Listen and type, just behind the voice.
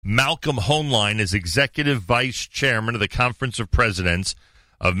Malcolm Hoenlein is Executive Vice Chairman of the Conference of Presidents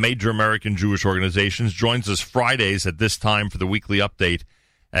of Major American Jewish Organizations. Joins us Fridays at this time for the weekly update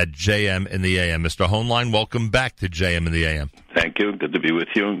at JM in the AM. Mr. Hoenlein, welcome back to JM in the AM. Thank you. Good to be with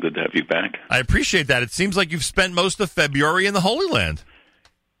you and good to have you back. I appreciate that. It seems like you've spent most of February in the Holy Land.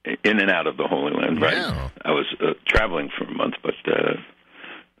 In and out of the Holy Land, right? Yeah. I was traveling for a month, but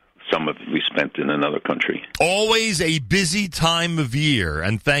some of it we spent in another country. Always a busy time of year,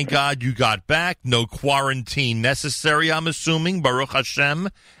 and thank God you got back. No quarantine necessary, I'm assuming, Baruch Hashem.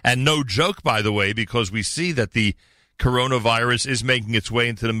 And no joke, by the way, because we see that the coronavirus is making its way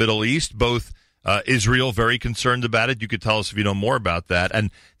into the Middle East. Both Israel, very concerned about it. You could tell us if you know more about that.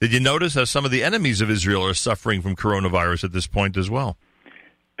 And did you notice how some of the enemies of Israel are suffering from coronavirus at this point as well?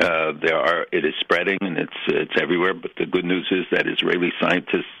 It is spreading, and it's everywhere. But the good news is that Israeli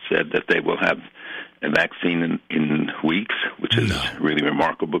scientists said that they will have a vaccine in weeks, which is really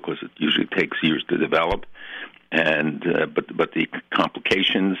remarkable because it usually takes years to develop. And but the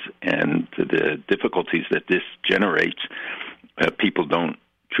complications and the difficulties that this generates, people don't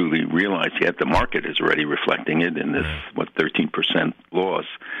truly realize yet. The market is already reflecting it in this 13% loss.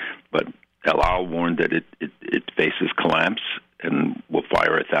 But El Al warned that it faces collapse and will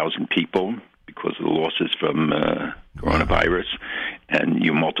fire 1,000 people because of the losses from coronavirus. And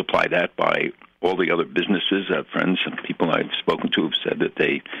you multiply that by all the other businesses, friends and people I've spoken to have said that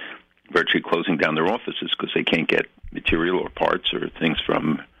they virtually closing down their offices because they can't get material or parts or things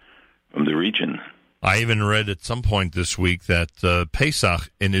from the region. I even read at some point this week that Pesach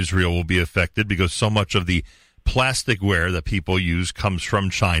in Israel will be affected because so much of the plasticware that people use comes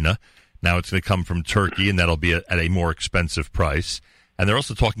from China. Now it's going to come from Turkey, and that'll be at a more expensive price. And they're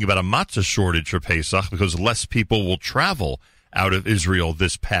also talking about a matzah shortage for Pesach because less people will travel out of Israel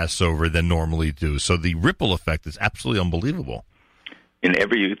this Passover than normally do. So the ripple effect is absolutely unbelievable. In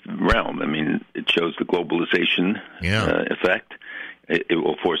every realm. I mean, it shows the globalization effect. It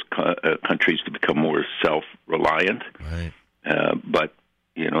will force countries to become more self-reliant. Right. But,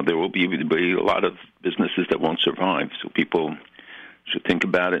 there will be a lot of businesses that won't survive. So people should think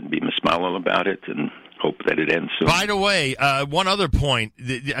about it and be mismalal about it and hope that it ends soon. By the way, one other point.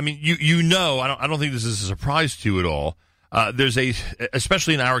 I mean, I don't think this is a surprise to you at all. There's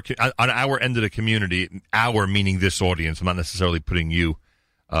especially on our end of the community, our meaning this audience. I'm not necessarily putting you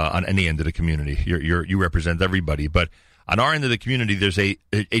on any end of the community. You represent everybody, but on our end of the community, there's a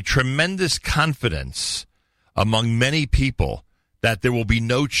tremendous confidence among many people that there will be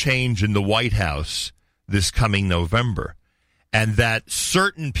no change in the White House this coming November, and that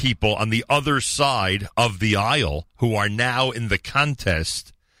certain people on the other side of the aisle who are now in the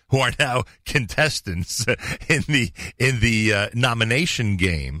contest, who are now contestants in the nomination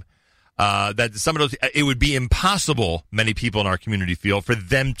game, that some of those, it would be impossible, many people in our community feel, for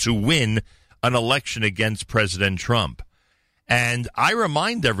them to win an election against President Trump. And I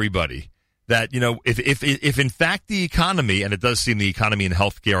remind everybody that, if in fact the economy, and it does seem the economy and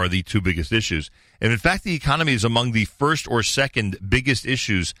healthcare are the two biggest issues, and in fact the economy is among the first or second biggest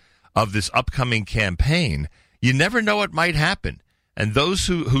issues of this upcoming campaign, you never know what might happen. And those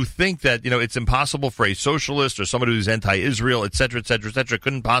who think that, it's impossible for a socialist or somebody who's anti-Israel, et cetera,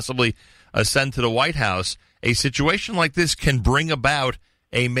 couldn't possibly ascend to the White House, a situation like this can bring about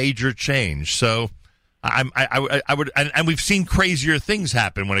a major change. So I would, and we've seen crazier things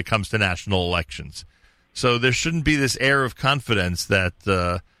happen when it comes to national elections. So there shouldn't be this air of confidence that,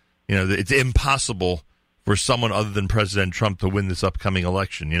 it's impossible for someone other than President Trump to win this upcoming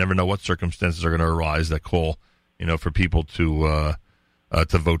election. You never know what circumstances are going to arise that call, for people to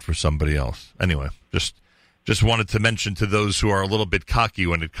vote for somebody else. Anyway, just wanted to mention to those who are a little bit cocky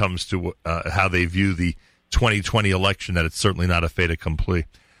when it comes to how they view the 2020 election that it's certainly not a fait accompli.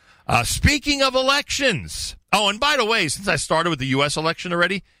 Speaking of elections, and by the way, since I started with the U.S. election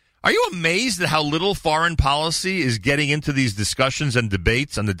already, are you amazed at how little foreign policy is getting into these discussions and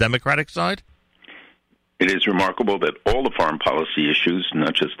debates on the Democratic side? It is remarkable that all the foreign policy issues,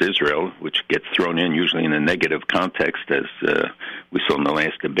 not just Israel, which gets thrown in usually in a negative context, as we saw in the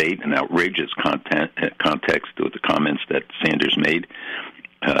last debate, an outrageous context with the comments that Sanders made,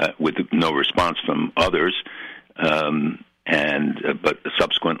 with no response from others, but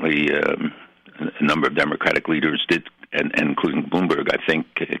subsequently a number of Democratic leaders did, and including Bloomberg, I think,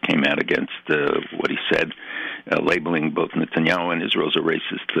 came out against what he said, labeling both Netanyahu and Israel as a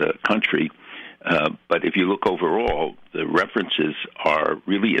racist country. But if you look overall, the references are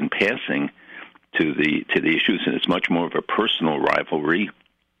really in passing to the issues, and it's much more of a personal rivalry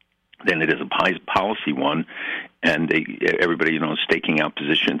than it is a policy one. And everybody, is staking out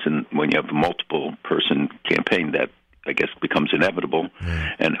positions. And when you have a multiple-person campaign, that I guess, becomes inevitable,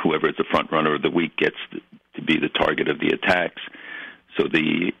 and whoever is the front runner of the week gets to be the target of the attacks. So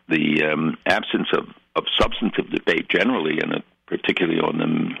the absence of substantive debate generally, and particularly on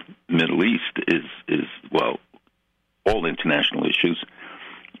the Middle East, is all international issues,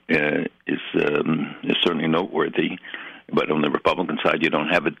 is certainly noteworthy. But on the Republican side, you don't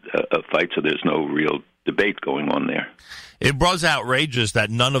have a fight, so there's no real debate going on there. It was outrageous that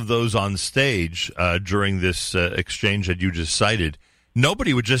none of those on stage during this exchange that you just cited,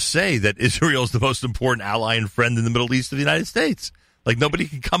 nobody would just say that Israel is the most important ally and friend in the Middle East of the United States. Like, nobody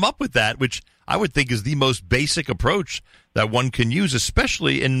can come up with that, which I would think is the most basic approach that one can use,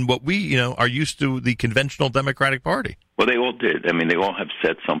 especially in what we, are used to, the conventional Democratic Party. Well, they all did. I mean, they all have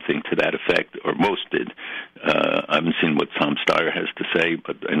said something to that effect, or most did. I haven't seen what Tom Steyer has to say,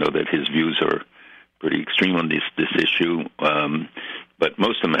 but I know that his views are pretty extreme on this issue. But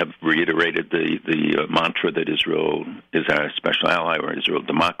most of them have reiterated the mantra that Israel is our special ally, or Israel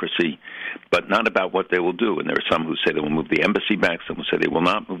democracy, but not about what they will do. And there are some who say they will move the embassy back, some who say they will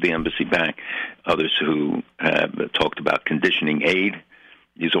not move the embassy back, others who have talked about conditioning aid.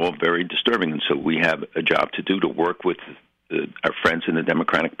 These are all very disturbing, and so we have a job to do to work with our friends in the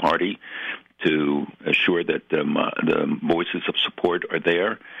Democratic Party to assure that the voices of support are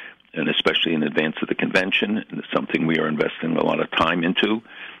there, and especially in advance of the convention. And it's something we are investing a lot of time into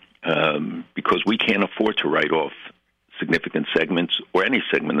because we can't afford to write off significant segments or any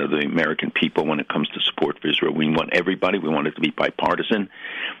segment of the American people when it comes to support for Israel. We want everybody. We want it to be bipartisan.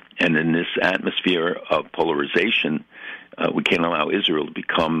 And in this atmosphere of polarization, we can't allow Israel to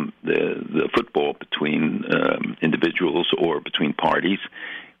become the football between individuals or between parties.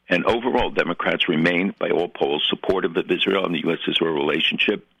 And overall, Democrats remain, by all polls, supportive of Israel and the U.S.-Israel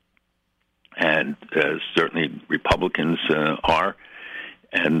relationship. And certainly Republicans are.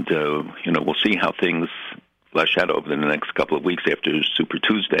 And, we'll see how things flesh out over the next couple of weeks after Super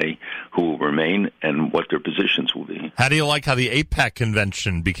Tuesday, who will remain and what their positions will be. How do you like how the AIPAC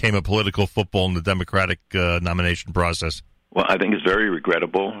convention became a political football in the Democratic nomination process? Well, I think it's very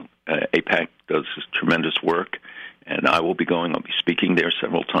regrettable. AIPAC does tremendous work, and I will be going. I'll be speaking there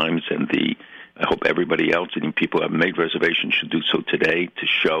several times, and I hope everybody else, and people who have made reservations, should do so today to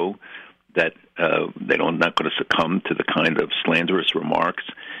show that they're not going to succumb to the kind of slanderous remarks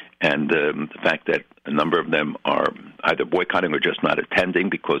and the fact that a number of them are either boycotting or just not attending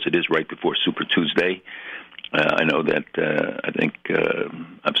because it is right before Super Tuesday. I know that I think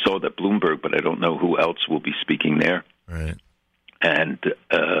I saw that Bloomberg, but I don't know who else will be speaking there. Right. And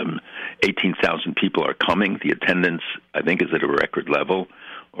 18,000 people are coming. The attendance, I think, is at a record level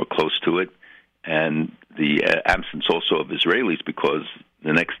or close to it. And the absence also of Israelis, because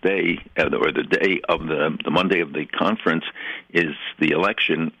the next day, or the day of the Monday of the conference, is the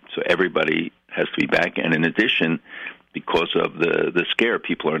election, so everybody has to be back. And in addition, because of the scare,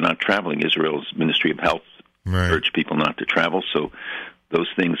 people are not traveling. Israel's Ministry of Health urged people not to travel, so those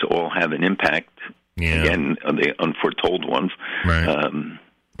things all have an impact. Yeah. Again, the unforetold ones. Right.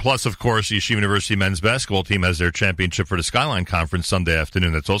 Plus, of course, Yeshiva University men's basketball team has their championship for the Skyline Conference Sunday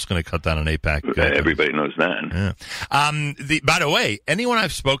afternoon. That's also going to cut down on AIPAC. Everybody knows that. Yeah. By the way, anyone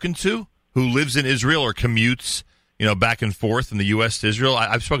I've spoken to who lives in Israel or commutes, back and forth from the U.S. to Israel,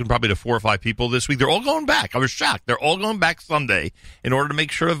 I've spoken probably to 4 or 5 people this week. They're all going back. I was shocked. They're all going back Sunday in order to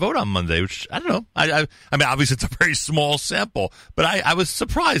make sure to vote on Monday, which, I don't know. I mean, obviously it's a very small sample, but I was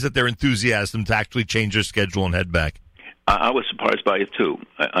surprised at their enthusiasm to actually change their schedule and head back. I was surprised by it, too.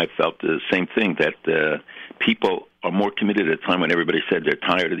 I felt the same thing, that people are more committed at a time when everybody said they're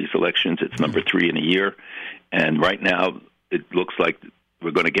tired of these elections. It's number 3 in a year. And right now, it looks like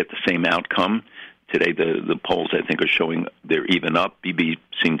we're going to get the same outcome. Today, the polls, I think, are showing they're even up. Bibi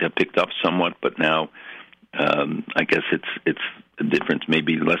seemed to have picked up somewhat, but now I guess it's a difference,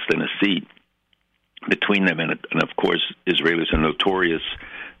 maybe less than a seat between them. And of course, Israelis are notorious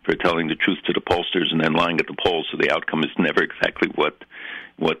for telling the truth to the pollsters and then lying at the polls, so the outcome is never exactly what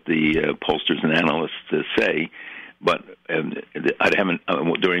the pollsters and analysts say. But I haven't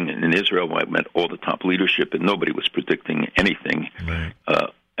in Israel. I met all the top leadership, and nobody was predicting anything. Right.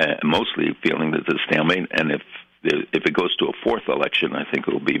 Mostly feeling that there's a stalemate, and if it goes to a 4th election, I think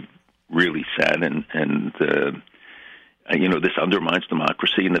it will be really sad. And this undermines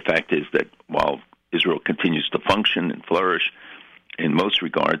democracy. And the fact is that while Israel continues to function and flourish, in most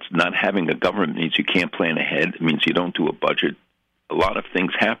regards, not having a government means you can't plan ahead. It means you don't do a budget. A lot of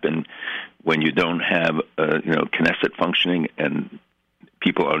things happen when you don't have, Knesset functioning, and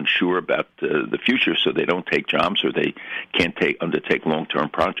people are unsure about the future, so they don't take jobs or they can't undertake long-term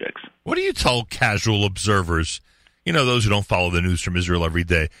projects. What do you tell casual observers those who don't follow the news from Israel every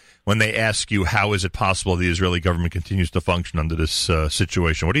day, when they ask you how is it possible the Israeli government continues to function under this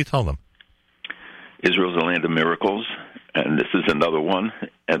situation, what do you tell them? Israel's a land of miracles, and this is another one,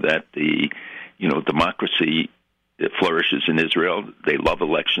 and that the democracy flourishes in Israel. They love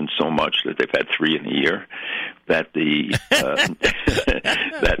elections so much that they've had 3 in a year. That the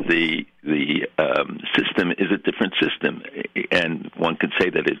system is a different system, and one could say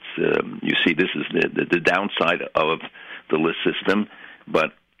that it's. You see, this is the downside of the list system,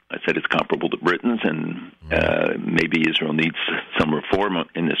 but I said it's comparable to Britain's, and maybe Israel needs some reform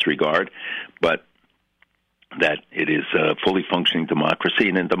in this regard, but that it is a fully functioning democracy,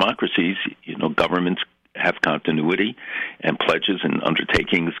 and in democracies, governments have continuity, and pledges and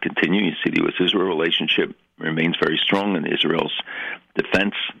undertakings continue. You see, the U.S.-Israel relationship remains very strong, and Israel's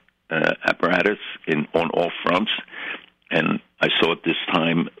defense apparatus on all fronts. And I saw it this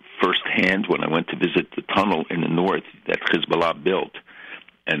time firsthand when I went to visit the tunnel in the north that Hezbollah built.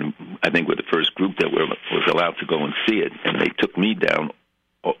 And I think we're the first group that was allowed to go and see it, and they took me down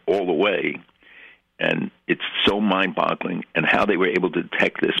all the way. And it's so mind-boggling, and how they were able to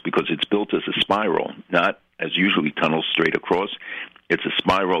detect this, because it's built as a spiral, not as usually tunnels straight across. It's a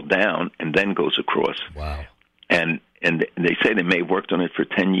spiral down and then goes across. Wow. And they say they may have worked on it for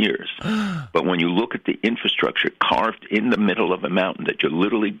 10 years. But when you look at the infrastructure carved in the middle of a mountain, that you're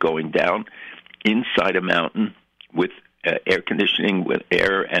literally going down inside a mountain with air conditioning, with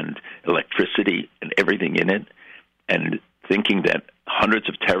air and electricity and everything in it, and thinking that hundreds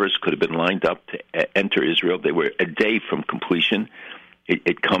of terrorists could have been lined up to enter Israel. They were a day from completion.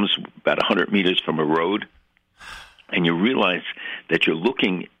 It comes about 100 meters from a road, and you realize that you're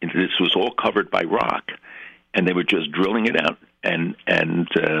looking into this was all covered by rock, and they were just drilling it out. And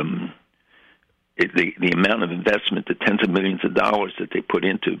the amount of investment, the tens of millions of dollars that they put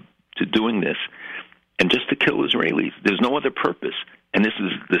into doing this, and just to kill Israelis. There's no other purpose. And this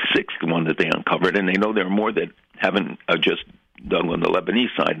is the 6th one that they uncovered, and they know there are more that haven't just dug on the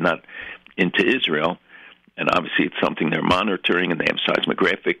Lebanese side, not into Israel. And obviously it's something they're monitoring, and they have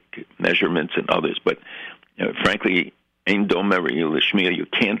seismographic measurements and others. But frankly, Ein Domer L'Shmiya, you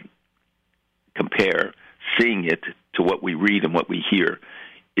can't compare seeing it to what we read and what we hear.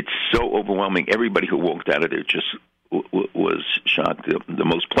 It's so overwhelming. Everybody who walked out of there just was shocked. The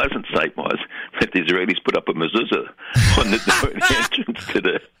most pleasant sight was that the Israelis put up a mezuzah on the door entrance to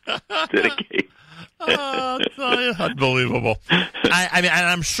the gate. Unbelievable. I mean, and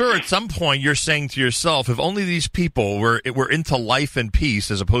I'm sure at some point you're saying to yourself, if only these people were into life and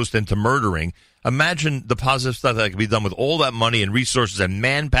peace as opposed to into murdering, imagine the positive stuff that could be done with all that money and resources and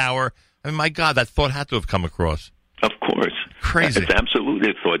manpower. I mean, my God, that thought had to have come across. Of course. Crazy. It's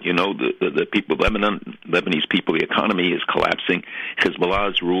absolutely a thought. The people, Lebanese people, the economy is collapsing.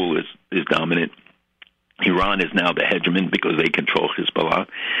 Hezbollah's rule is dominant. Iran is now the hegemon because they control Hezbollah.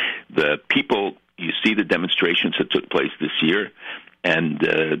 The people, you see the demonstrations that took place this year, and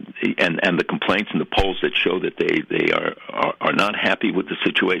the complaints and the polls that show that they are not happy with the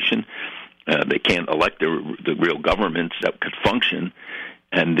situation. They can't elect the real governments that could function.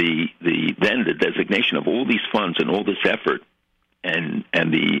 And then the designation of all these funds and all this effort, and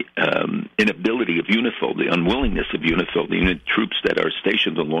the inability of UNIFIL, the unwillingness of UNIFIL, the unit troops that are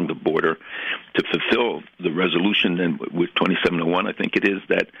stationed along the border, to fulfill the resolution with 2701, I think it is,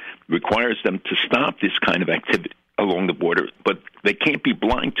 that requires them to stop this kind of activity along the border. But they can't be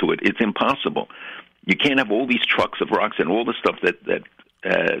blind to it. It's impossible. You can't have all these trucks of rocks and all the stuff that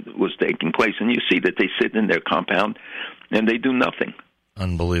was taking place, and you see that they sit in their compound and they do nothing.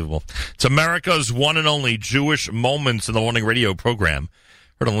 Unbelievable. It's America's one and only Jewish Moments in the Morning radio program.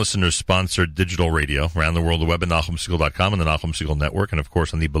 Heard on listeners-sponsored digital radio around the world, the web at NachumSegal.com and the Nachum Segal Network, and, of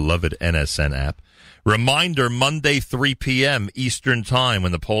course, on the beloved NSN app. Reminder, Monday, 3 p.m. Eastern Time,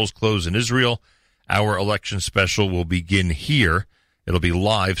 when the polls close in Israel, our election special will begin here. It'll be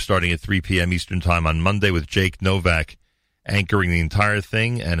live starting at 3 p.m. Eastern Time on Monday with Jake Novak anchoring the entire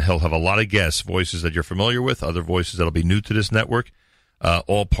thing, and he'll have a lot of guests, voices that you're familiar with, other voices that'll be new to this network.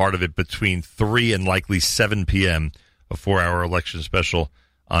 All part of it between 3 and likely 7 p.m., a 4-hour election special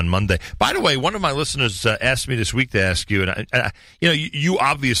on Monday. By the way, one of my listeners asked me this week to ask you, and you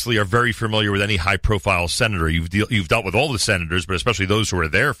obviously are very familiar with any high-profile senator. You've dealt with all the senators, but especially those who are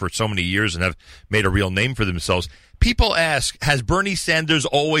there for so many years and have made a real name for themselves. People ask, has Bernie Sanders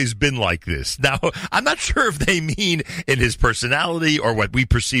always been like this? Now, I'm not sure if they mean in his personality or what we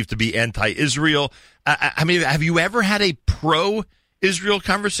perceive to be anti-Israel. I mean, have you ever had a pro-Israel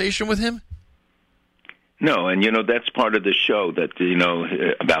conversation with him? No, and that's part of the show that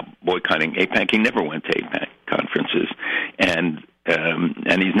about boycotting AIPAC. He never went to AIPAC conferences, and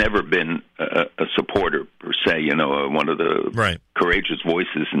and he's never been a supporter per se. One of the courageous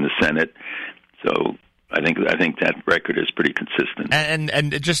voices in the Senate. So I think that record is pretty consistent.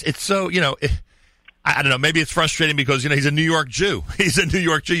 And it's so I don't know. Maybe it's frustrating because he's a New York Jew. He's a New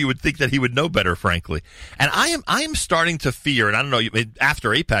York Jew. You would think that he would know better, frankly. And I am starting to fear. And I don't know. After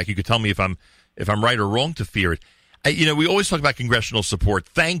AIPAC, you could tell me if I'm right or wrong to fear it. We always talk about congressional support.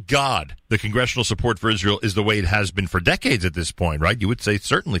 Thank God the congressional support for Israel is the way it has been for decades at this point, right? You would say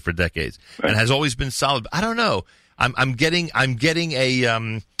certainly for decades, and has always been solid. I don't know. I'm getting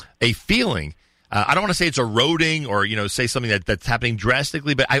a feeling. I don't want to say it's eroding or say something that's happening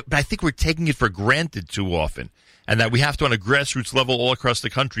drastically, but I think we're taking it for granted too often, and that we have to, on a grassroots level all across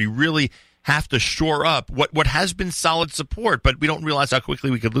the country, really have to shore up what has been solid support, but we don't realize how quickly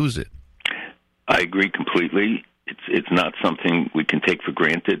we could lose it. I agree completely. It's not something we can take for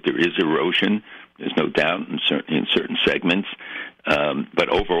granted. There is erosion. There's no doubt in certain segments. But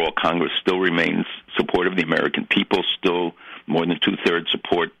overall, Congress still remains supportive of the American people. Still, more than two-thirds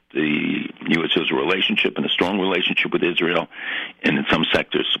support the U.S.-Israel relationship and a strong relationship with Israel. And in some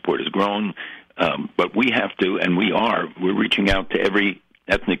sectors, support has grown. But we have to, and we're reaching out to every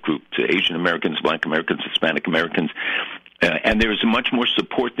ethnic group, to Asian Americans, Black Americans, Hispanic Americans. And there's much more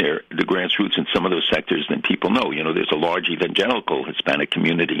support there, the grassroots in some of those sectors, than people know. There's a large evangelical Hispanic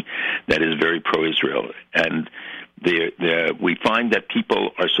community that is very pro-Israel. And we find that people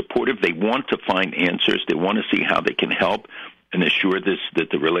are supportive. They want to find answers. They want to see how they can help and assure that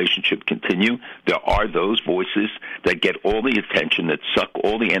the relationship continue. There are those voices that get all the attention, that suck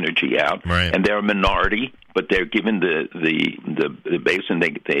all the energy out, right. And they're a minority, but they're given the base, and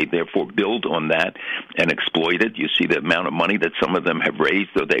they therefore build on that and exploit it. You see the amount of money that some of them have raised,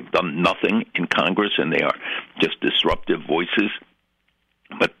 though they've done nothing in Congress, and they are just disruptive voices.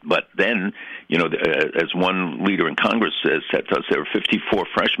 But then, as one leader in Congress said to us, there are 54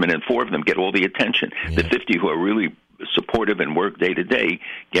 freshmen, and 4 of them get all the attention. Yeah. The 50 who are really supportive and work day to day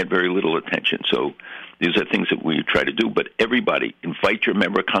get very little attention. So these are things that we try to do. But everybody, invite your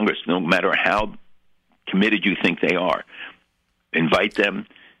member of Congress, no matter how committed you think they are. Invite them,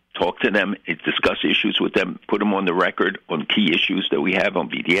 talk to them, discuss issues with them, put them on the record on key issues that we have on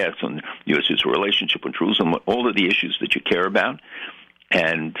BDS, on U.S.-Israel relationship, on Jerusalem, all of the issues that you care about.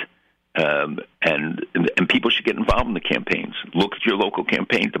 And people should get involved in the campaigns. Look at your local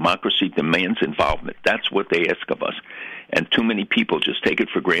campaign. Democracy demands involvement. That's what they ask of us. And too many people just take it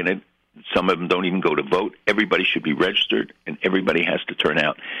for granted. Some of them don't even go to vote. Everybody should be registered, and everybody has to turn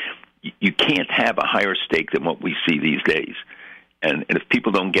out. You can't have a higher stake than what we see these days. And if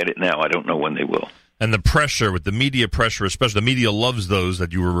people don't get it now, I don't know when they will. And the pressure, with the media pressure, especially the media loves those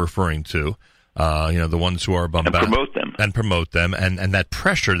that you were referring to. The ones who are bombarded. And promote them. And that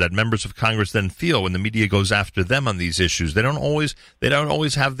pressure that members of Congress then feel when the media goes after them on these issues. They don't always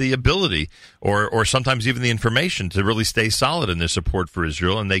have the ability or sometimes even the information to really stay solid in their support for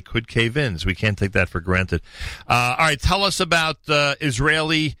Israel, and they could cave in. So we can't take that for granted. All right, tell us about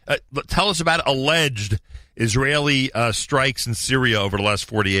alleged Israeli strikes in Syria over the last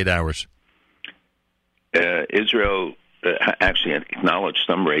 48 hours. Israel actually acknowledged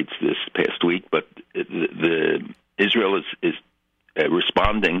some raids this past week, but Israel is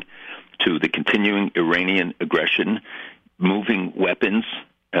responding to the continuing Iranian aggression, moving weapons,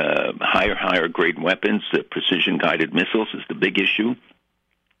 higher grade weapons. Precision-guided missiles is the big issue,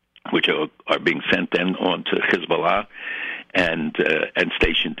 which are being sent then on to Hezbollah and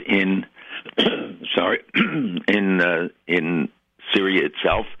stationed in in Syria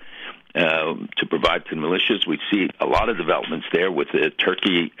itself. To provide to the militias. We see a lot of developments there with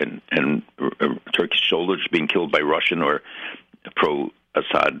Turkey and Turkish soldiers being killed by Russian or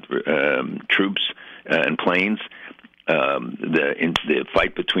pro-Assad troops and planes. The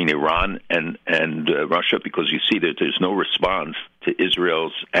fight between Iran and Russia, because you see that there's no response to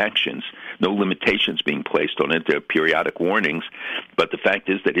Israel's actions, no limitations being placed on it. There are periodic warnings, but the fact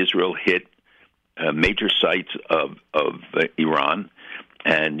is that Israel hit major sites of Iran.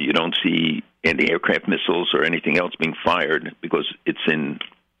 And you don't see any aircraft missiles or anything else being fired because it's in,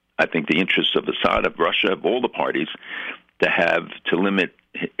 I think, the interests of Assad, of Russia, of all the parties, to limit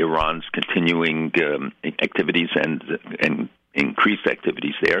Iran's continuing activities and increased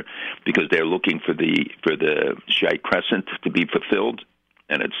activities there, because they're looking for the Shiite Crescent to be fulfilled,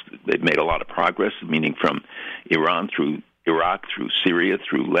 and they've made a lot of progress, meaning from Iran through Iraq, through Syria,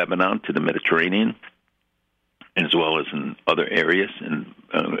 through Lebanon to the Mediterranean, as well as in other areas, and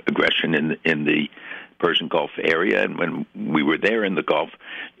aggression in the Persian Gulf area. And when we were there in the Gulf,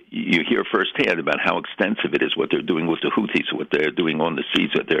 you hear firsthand about how extensive it is, what they're doing with the Houthis, what they're doing on the seas,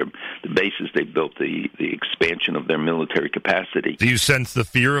 the bases they built, the expansion of their military capacity. Do you sense the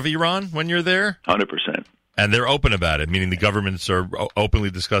fear of Iran when you're there? 100%. And they're open about it, meaning the governments are openly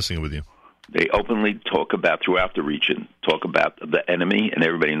discussing it with you. They openly talk about, throughout the region, talk about the enemy, and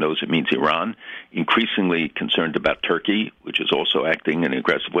everybody knows it means Iran. Increasingly concerned about Turkey, which is also acting in an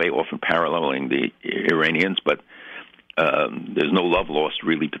aggressive way, often paralleling the Iranians, but there's no love lost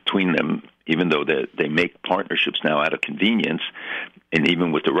really between them, even though they make partnerships now out of convenience, and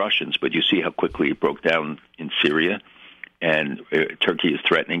even with the Russians. But you see how quickly it broke down in Syria, and Turkey is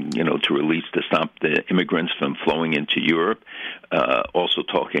threatening, to release, to stop the immigrants from flowing into Europe, also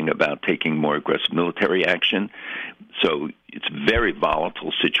talking about taking more aggressive military action. So it's a very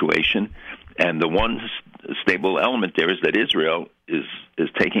volatile situation, and the one stable element there is that Israel is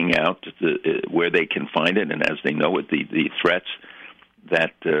taking out where they can find it, and as they know it, the threats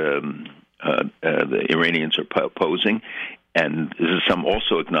that the Iranians are posing, and this is some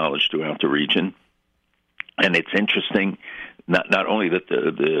also acknowledged throughout the region. And it's interesting, not only that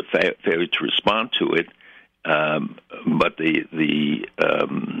the failure to respond to it, but the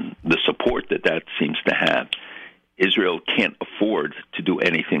support that seems to have. Israel can't afford to do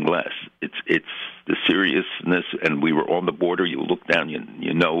anything less. It's the seriousness, and we were on the border. You look down,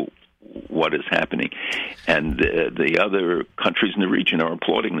 you know what is happening, and the other countries in the region are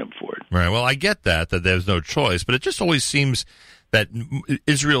applauding them for it. Right. Well, I get that there's no choice, but it just always seems that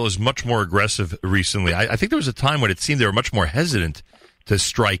Israel is much more aggressive recently. I think there was a time when it seemed they were much more hesitant to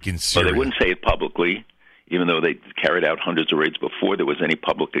strike in Syria. Well, they wouldn't say it publicly, even though they carried out hundreds of raids before there was any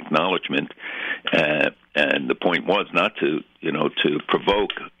public acknowledgement. And the point was not to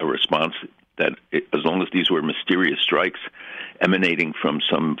provoke a response, that as long as these were mysterious strikes emanating from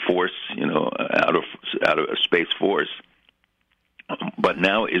some force, out of a space force. But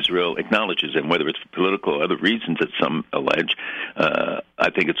now Israel acknowledges it, whether it's for political or other reasons that some allege. I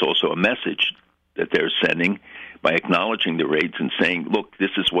think it's also a message that they're sending by acknowledging the raids and saying, look,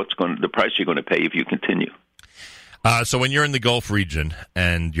 this is the price you're going to pay if you continue. So when you're in the Gulf region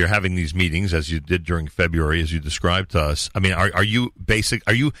and you're having these meetings, as you did during February, as you described to us, I mean, are you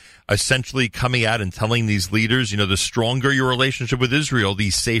essentially coming out and telling these leaders, the stronger your relationship with Israel,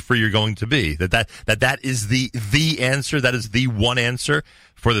 the safer you're going to be? That is the answer, that is the one answer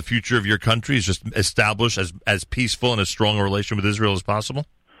for the future of your country, is just establish as peaceful and as strong a relation with Israel as possible?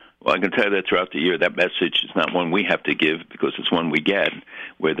 Well, I can tell you that throughout the year, that message is not one we have to give, because it's one we get,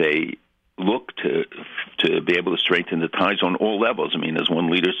 where they look to be able to strengthen the ties on all levels. I mean, as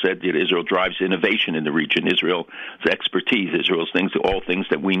one leader said, Israel drives innovation in the region. Israel's expertise, Israel's things, all things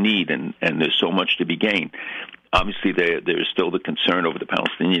that we need, and there's so much to be gained. Obviously, there's still the concern over the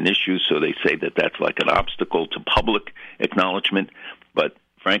Palestinian issue, so they say that that's like an obstacle to public acknowledgement. But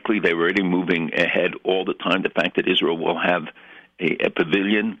frankly, they're already moving ahead all the time. The fact that Israel will have a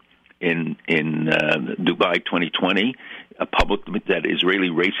pavilion in Dubai 2020, that Israeli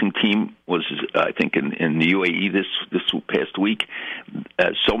racing team was, I think, in the UAE this past week.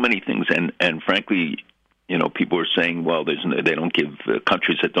 So many things, and frankly, people are saying, well, they don't give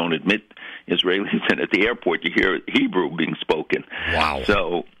countries that don't admit Israelis, and at the airport you hear Hebrew being spoken. Wow!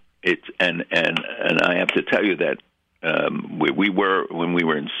 So it's and I have to tell you that when we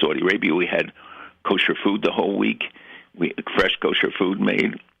were in Saudi Arabia, we had kosher food the whole week. Fresh kosher food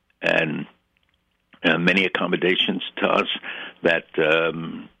made, and many accommodations to us that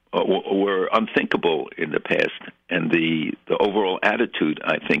were unthinkable in the past. And the overall attitude,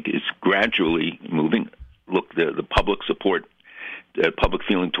 I think, is gradually moving. Look, the public support, the public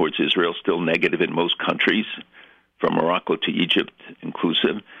feeling towards Israel is still negative in most countries, from Morocco to Egypt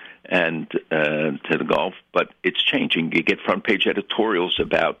inclusive, and to the Gulf. But it's changing. You get front-page editorials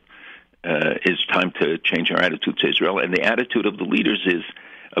about it's time to change our attitude to Israel. And the attitude of the leaders is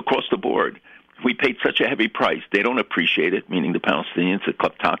across the board. We paid such a heavy price. They don't appreciate it, meaning the Palestinians, the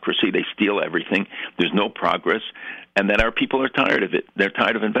kleptocracy. They steal everything. There's no progress. And that our people are tired of it. They're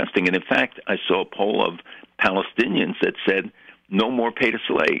tired of investing. And in fact, I saw a poll of Palestinians that said no more pay to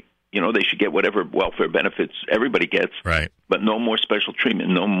slay. They should get whatever welfare benefits everybody gets, right? But no more special treatment,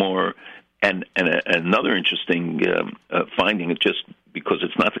 no more. And another interesting finding, just because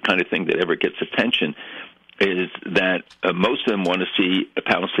it's not the kind of thing that ever gets attention, is that most of them want to see a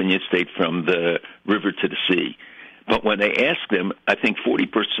Palestinian state from the river to the sea. But when they ask them, I think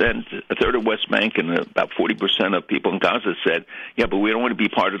 40%, a third of West Bank and about 40% of people in Gaza said, yeah, but we don't want to be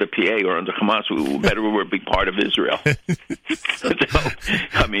part of the PA or under Hamas. We better be part of Israel. So,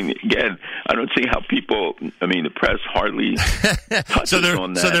 I mean, again, I don't see how people. I mean, the press hardly touches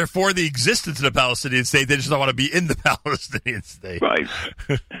on that. So they're for the existence of the Palestinian state. They just don't want to be in the Palestinian state, right?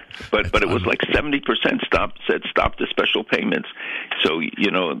 But it was like 70% said stop the special payments. So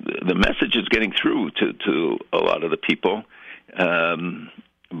the message is getting through to a lot of the people,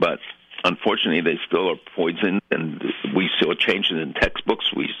 but unfortunately, they still are poisoned, and we saw changes in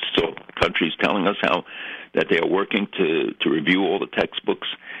textbooks. We saw countries telling us that they are working to review all the textbooks.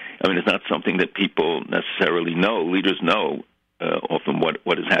 I mean, it's not something that people necessarily know. Leaders know often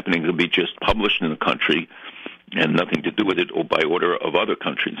what is happening to be just published in the country and nothing to do with it or by order of other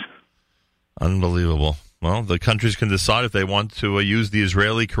countries. Unbelievable. Well, the countries can decide if they want to use the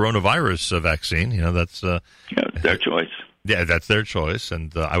Israeli coronavirus vaccine. That's their choice. Yeah, that's their choice,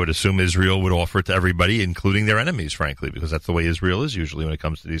 and I would assume Israel would offer it to everybody, including their enemies, frankly, because that's the way Israel is usually when it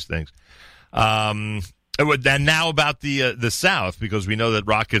comes to these things. And now about the South, because we know that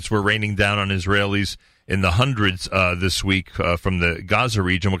rockets were raining down on Israelis in the hundreds this week from the Gaza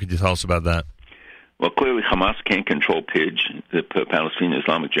region. What could you tell us about that? Well, clearly Hamas can't control PIJ, the Palestinian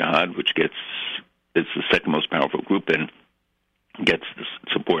Islamic Jihad, which is the second most powerful group and gets the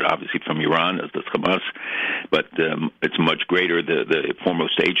support, obviously, from Iran, as does Hamas, but it's much greater, the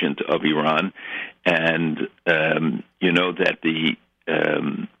foremost agent of Iran. And that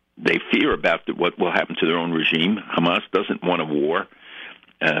they fear about what will happen to their own regime. Hamas doesn't want a war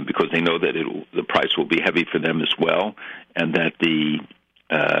because they know that the price will be heavy for them as well, and that the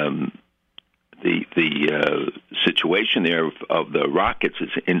situation there of the rockets is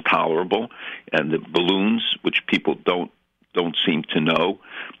intolerable, and the balloons, which people don't seem to know.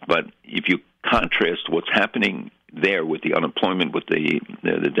 But if you contrast what's happening there with the unemployment, with the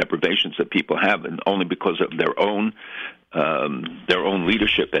deprivations that people have, and only because of their own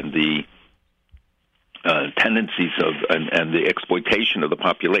leadership and the tendencies of and the exploitation of the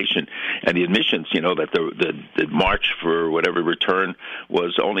population, and the admissions, that the march for whatever return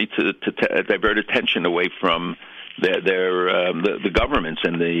was only to divert attention away from the governments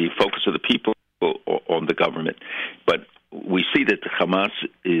and the focus of the people on the government. But we see that Hamas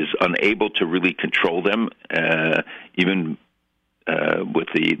is unable to really control them, even with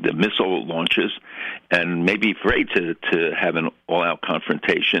the missile launches, and maybe afraid to have an all-out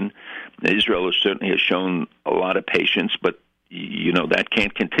confrontation. Israel certainly has shown a lot of patience, but that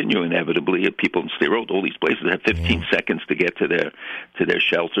can't continue inevitably. People in Sderot, all these places have 15 seconds to get to their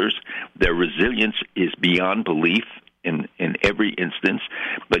shelters. Their resilience is beyond belief in every instance.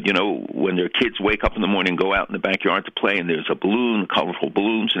 But when their kids wake up in the morning, go out in the backyard to play, and there's a balloon, colorful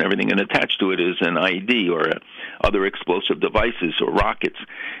balloons and everything, and attached to it is an IED or other explosive devices or rockets,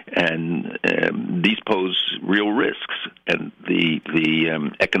 and these pose real risks. And the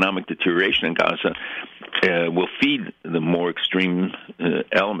economic deterioration in Gaza will feed the more extreme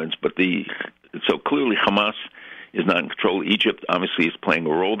elements. But so clearly Hamas is not in control. Egypt obviously is playing a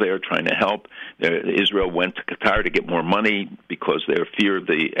role there, trying to help. Israel went to Qatar to get more money because their fear of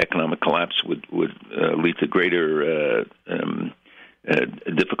the economic collapse would lead to greater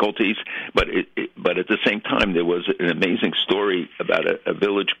difficulties. But at the same time, there was an amazing story about a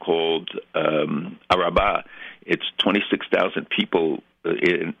village called Araba. It's 26,000 people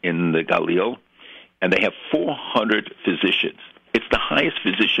in the Galil, and they have 400 physicians. It's the highest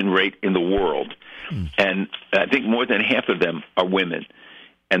physician rate in the world. And I think more than half of them are women.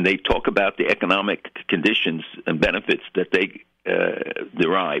 And they talk about the economic conditions and benefits that they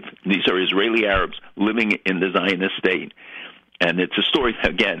derive. These are Israeli Arabs living in the Zionist state. And it's a story,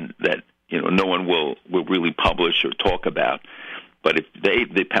 again, that no one will really publish or talk about. But if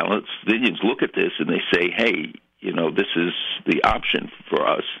the Palestinians look at this and they say, hey, this is the option for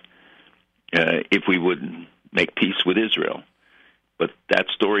us if we would make peace with Israel. But that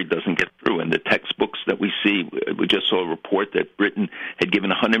story doesn't get through. And the textbooks that we see, we just saw a report that Britain had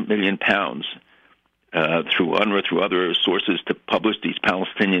given £100 million through UNRWA, through other sources, to publish these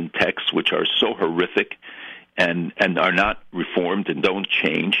Palestinian texts, which are so horrific and are not reformed and don't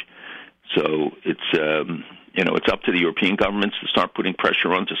change. So it's up to the European governments to start putting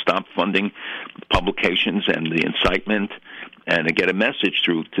pressure on to stop funding publications and the incitement, and to get a message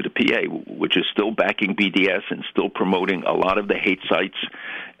through to the PA, which is still backing BDS and still promoting a lot of the hate sites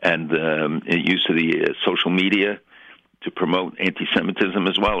and use of the social media to promote anti-Semitism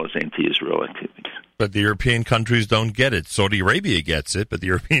as well as anti-Israel activities. But the European countries don't get it. Saudi Arabia gets it, but the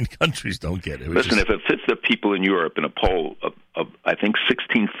European countries don't get it. Listen, if a fifth of people in Europe, in a poll of I think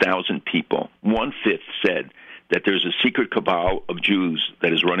 16,000 people, 1/5 said that there's a secret cabal of Jews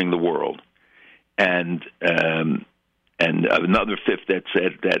that is running the world, and another fifth that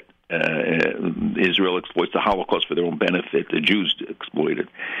said that Israel exploits the Holocaust for their own benefit, the Jews exploited.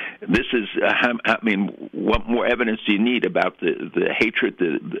 this is, I mean, what more evidence do you need about the hatred,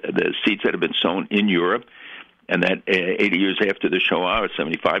 the seeds that have been sown in Europe, and that 80 years after the Shoah, or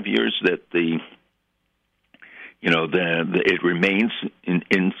 75 years, that it remains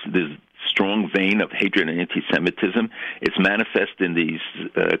in the strong vein of hatred and anti-Semitism. It's manifest in these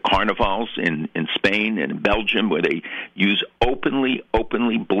carnivals in Spain and in Belgium, where they use openly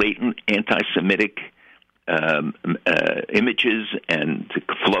blatant anti-Semitic images and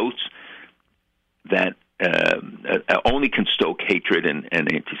floats that only can stoke hatred and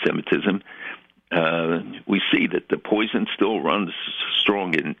anti-Semitism. We see that the poison still runs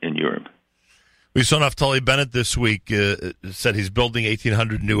strong in Europe. We saw Naftali Bennett this week said he's building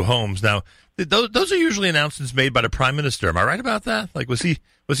 1,800 new homes. Now, those are usually announcements made by the Prime Minister. Am I right about that? Like, was he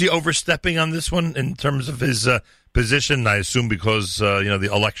overstepping on this one in terms of his position? I assume because the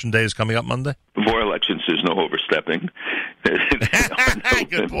election day is coming up Monday. Before elections, there's no overstepping.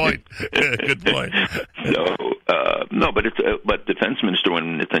 Good point. Good point. No, but Defense Minister,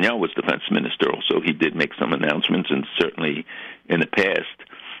 when Netanyahu was Defense Minister, also he did make some announcements, and certainly in the past.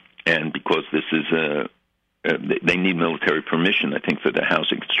 And because this is they need military permission, I think, for the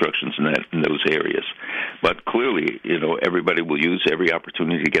housing constructions in those areas. But clearly, everybody will use every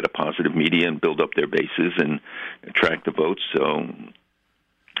opportunity to get a positive media and build up their bases and attract the votes. So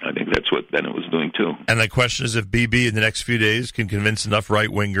I think that's what Bennett was doing too. And the question is if Bibi in the next few days can convince enough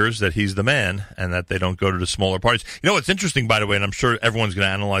right-wingers that he's the man and that they don't go to the smaller parties. It's interesting, by the way, and I'm sure everyone's going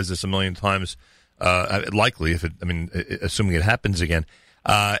to analyze this a million times, likely, assuming it happens again.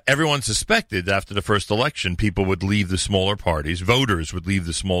 Everyone suspected after the first election people would leave the smaller parties, voters would leave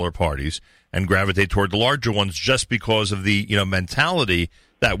the smaller parties and gravitate toward the larger ones just because of the mentality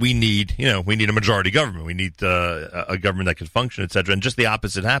that we need a majority government. We need a government that can function, et cetera. And just the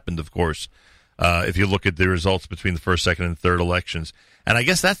opposite happened, of course, if you look at the results between the first, second, and third elections. And I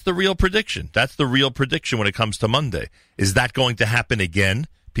guess that's the real prediction. That's the real prediction when it comes to Monday. Is that going to happen again?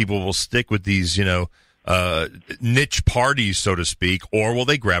 People will stick with these, niche parties, so to speak, or will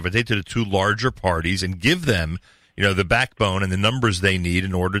they gravitate to the two larger parties and give them, the backbone and the numbers they need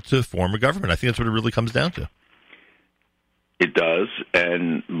in order to form a government? I think that's what it really comes down to. It does,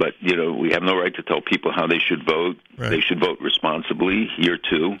 but we have no right to tell people how they should vote. Right. They should vote responsibly here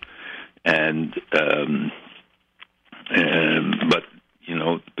too, but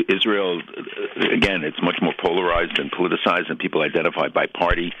Israel, again, it's much more polarized and politicized, and people identify by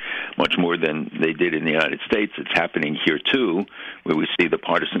party much more than they did in the United States. It's happening here too, where we see the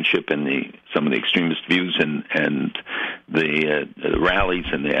partisanship and some of the extremist views and the rallies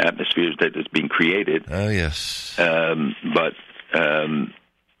and the atmospheres that is being created. Oh yes,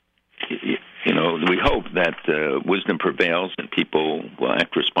 we hope that wisdom prevails and people will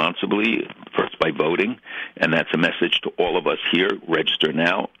act responsibly, first by voting, and that's a message to all of us here. Register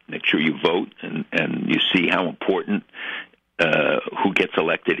now. Make sure you vote, and you see how important who gets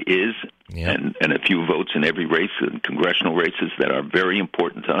elected is, yep. and a few votes in every race, and congressional races that are very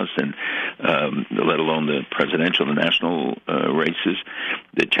important to us, and let alone the presidential and national races.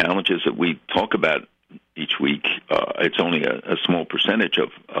 The challenges that we talk about each week, it's only a small percentage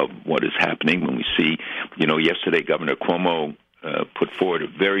of what is happening. When we see, yesterday Governor Cuomo put forward a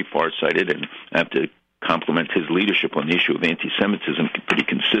very far-sighted, and I have to compliment his leadership on the issue of anti-Semitism, pretty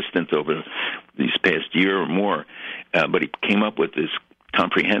consistent over these past year or more, but he came up with this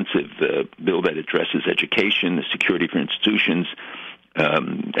comprehensive bill that addresses education, the security for institutions,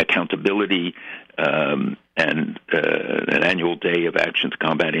 accountability, and an annual day of action to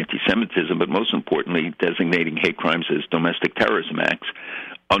combat anti-Semitism, but most importantly, designating hate crimes as domestic terrorism acts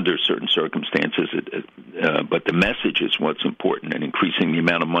under certain circumstances. But the message is what's important, and increasing the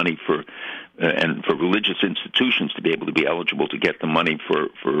amount of money for religious institutions to be able to be eligible to get the money for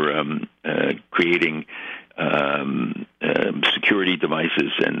creating security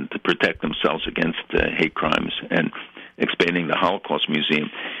devices and to protect themselves against hate crimes, and expanding the Holocaust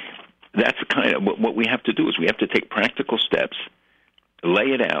Museum. That's kind of what we have to do. Is we have to take practical steps,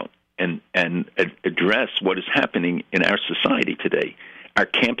 lay it out, and address what is happening in our society today. Our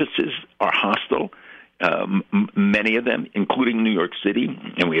campuses are hostile, many of them, including New York City,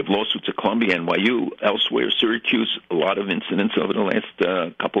 and we have lawsuits at Columbia, NYU, elsewhere, Syracuse, a lot of incidents over the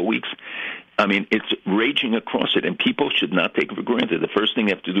last couple of weeks. I mean, it's raging across it, and people should not take it for granted. The first thing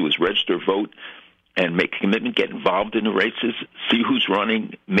they have to do is register, vote, and make a commitment, get involved in the races, see who's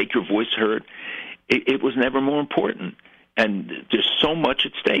running, make your voice heard. It was never more important. And there's so much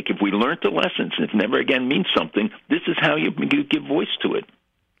at stake. If we learned the lessons, if never again means something, this is how you give voice to it.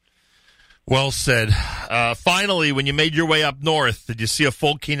 Well said. Finally, when you made your way up north, did you see a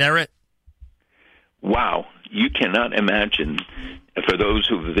full Kinneret? Wow. you cannot imagine, for those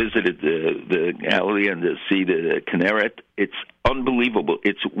who've visited the Galilee and to see the Kinneret, it's unbelievable.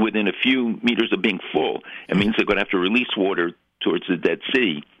 It's within a few meters of being full. It means they're going to have to release water towards the Dead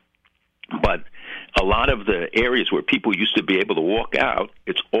Sea. But a lot of the areas where people used to be able to walk out,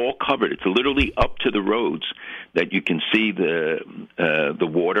 it's all covered. It's literally up to the roads that you can see the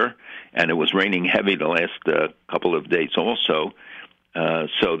water, and it was raining heavy the last couple of days also.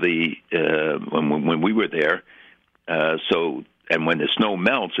 So when we were there, and when the snow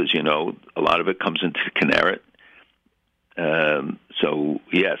melts, as you know, a lot of it comes into Kinneret. So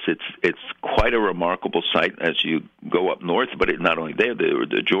yes, it's quite a remarkable sight as you go up north. But not only there,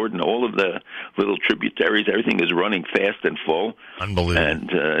 the Jordan, all of the little tributaries, everything is running fast and full. Unbelievable. And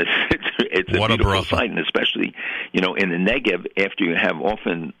it's a beautiful sight, and especially in the Negev, after you have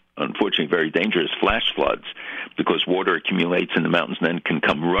often, unfortunately, very dangerous flash floods, because water accumulates in the mountains and then can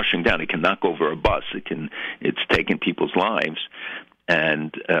come rushing down. It can knock over a bus. It's taken people's lives.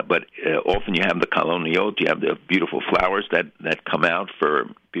 And but often you have the koloniot, you have the beautiful flowers that come out for a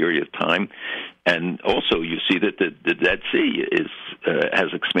period of time, and also you see that the Dead Sea has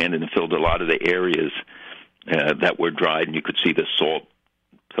expanded and filled a lot of the areas that were dried, and you could see the salt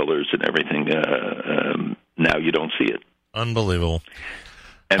pillars and everything. Now you don't see it. Unbelievable.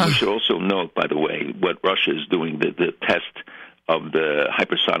 And we should also note, by the way, what Russia is doing, the test of the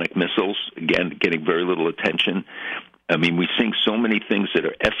hypersonic missiles, again, getting very little attention. I mean, we're seeing so many things that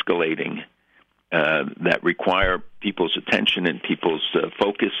are escalating that require people's attention and people's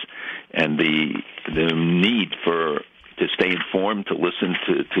focus, and the need to stay informed, to listen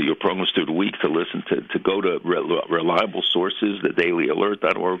to your programs through the week, to listen to go to reliable sources, the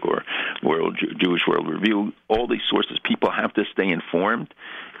dailyalert.org or Jewish World Review. All these sources, people have to stay informed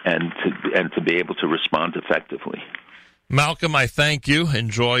and to be able to respond effectively. Malcolm, I thank you.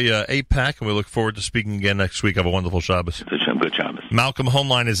 Enjoy AIPAC, and we look forward to speaking again next week. Have a wonderful Shabbos. Good Shabbos. Malcolm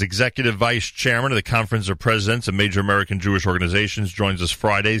Hoenlein is Executive Vice Chairman of the Conference of Presidents of Major American Jewish Organizations. Joins us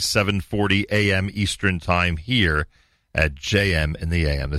Fridays, 7:40 a.m. Eastern Time here at JM in the AM.